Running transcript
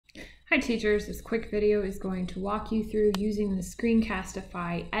Hi teachers, this quick video is going to walk you through using the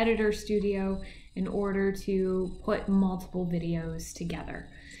Screencastify Editor Studio in order to put multiple videos together.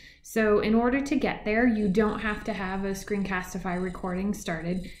 So in order to get there, you don't have to have a Screencastify recording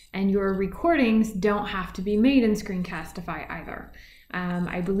started, and your recordings don't have to be made in Screencastify either.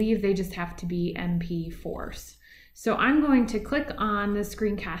 I believe they just have to be MP4s. So I'm going to click on the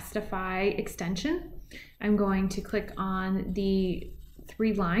Screencastify extension. I'm going to click on the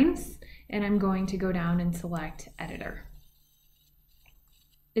 3 lines, and I'm going to go down and select Editor.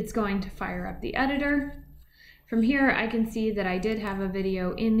 It's going to fire up the editor. From here, I can see that I did have a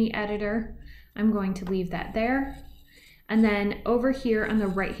video in the editor. I'm going to leave that there. And then over here on the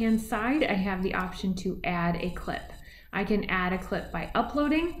right-hand side, I have the option to add a clip. I can add a clip by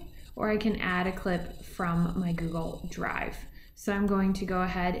uploading, or I can add a clip from my Google Drive. So I'm going to go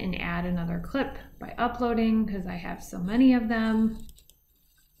ahead and add another clip by uploading because I have so many of them.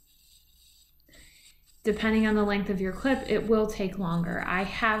 Depending on the length of your clip, it will take longer. I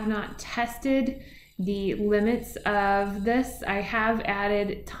have not tested the limits of this. I have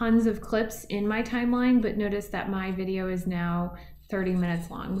added tons of clips in my timeline, but notice that my video is now 30 minutes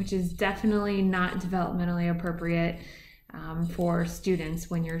long, which is definitely not developmentally appropriate for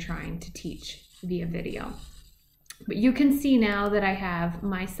students when you're trying to teach via video. But you can see now that I have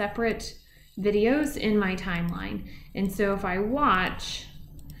my separate videos in my timeline. And so if I watch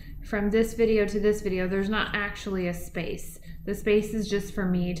from this video to this video, there's not actually a space. The space is just for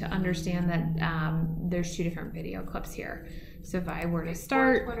me to understand that there's 2 different video clips here. So if I were to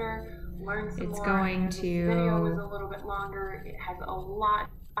start, it's going to... This video is a little bit longer. It has a lot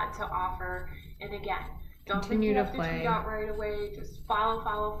to offer. And again, don't continue to play. Tweet out right away. Just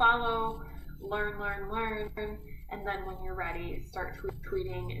follow, learn. And then when you're ready, start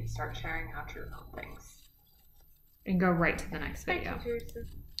tweeting and start sharing out your own things. And go right to the next video.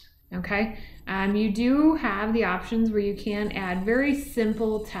 Okay, you do have the options where you can add very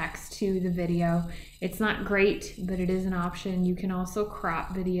simple text to the video. It's not great, but it is an option. You can also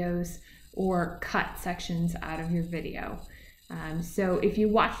crop videos or cut sections out of your video. So if you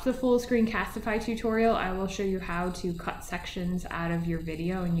watch the full Screencastify tutorial, I will show you how to cut sections out of your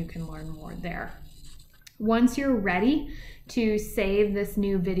video, and you can learn more there. Once you're ready to save this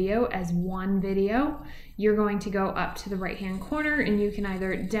new video as one video, you're going to go up to the right-hand corner, and you can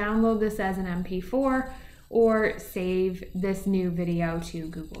either download this as an MP4 or save this new video to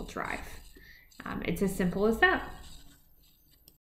Google Drive. It's as simple as that.